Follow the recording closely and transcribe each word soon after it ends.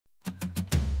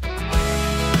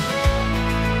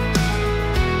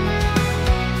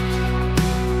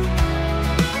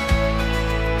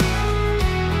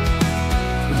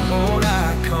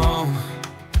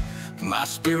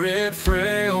spirit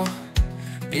frail,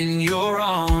 in your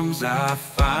arms I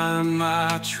find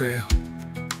my trail.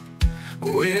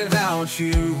 Without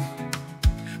you,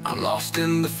 I'm lost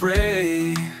in the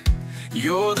fray.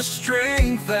 You're the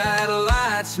strength that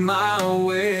lights my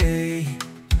way.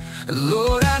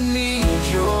 Lord, I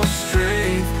need your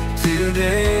strength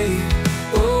today.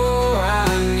 Oh, I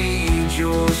need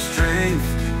your strength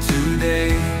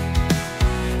today.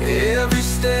 Every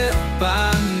step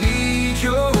I need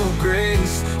your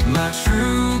grace, my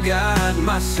true guide,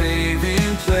 my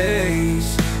saving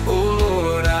place. Oh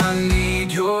Lord, I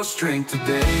need your strength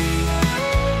today.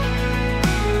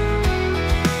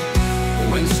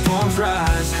 When storms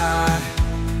rise high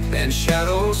and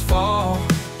shadows fall,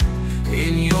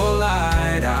 in your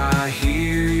light I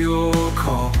hear your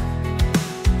call.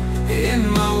 In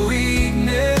my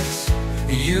weakness,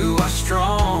 you are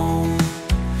strong.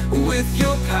 With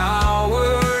your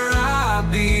power I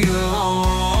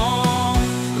belong.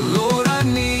 Lord, I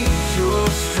need your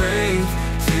strength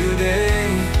today.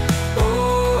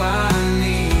 Oh, I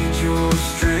need your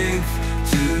strength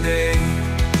today.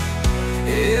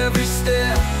 Every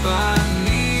step I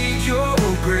need your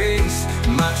grace,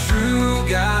 my true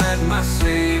guide, my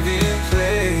saving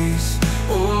place.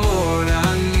 Oh Lord,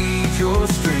 I need your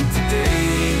strength today.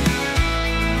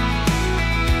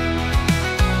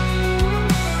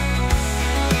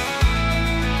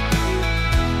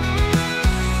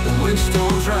 When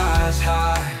storms rise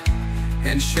high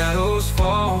and shadows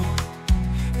fall,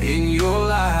 in your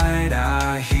light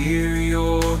I hear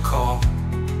your call.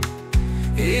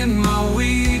 In my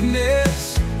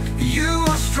weakness, you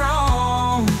are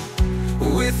strong.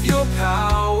 With your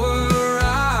power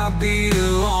I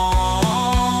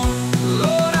belong.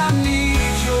 Lord, I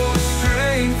need your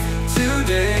strength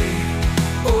today.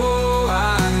 Oh,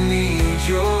 I need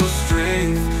your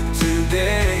strength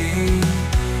today.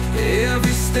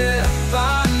 Every step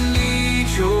I need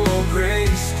your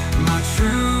grace, my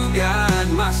true guide,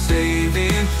 my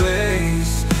saving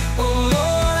place. Oh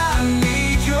Lord, I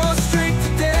need your strength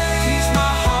today. Teach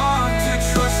my heart to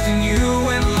trust in you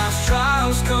when life's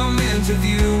trials come into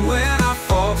view. When I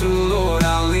falter, Lord,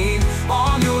 I lean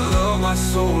on your love, my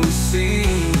soul is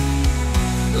seen.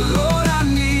 Lord, I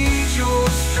need your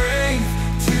strength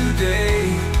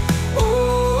today.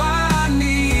 Oh, I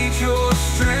need your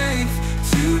strength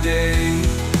today.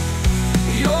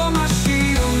 You're my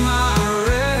shield, my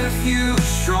refuge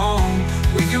strong.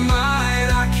 With your might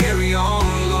I carry on.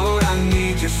 Lord, I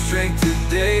need your strength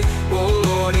today. Oh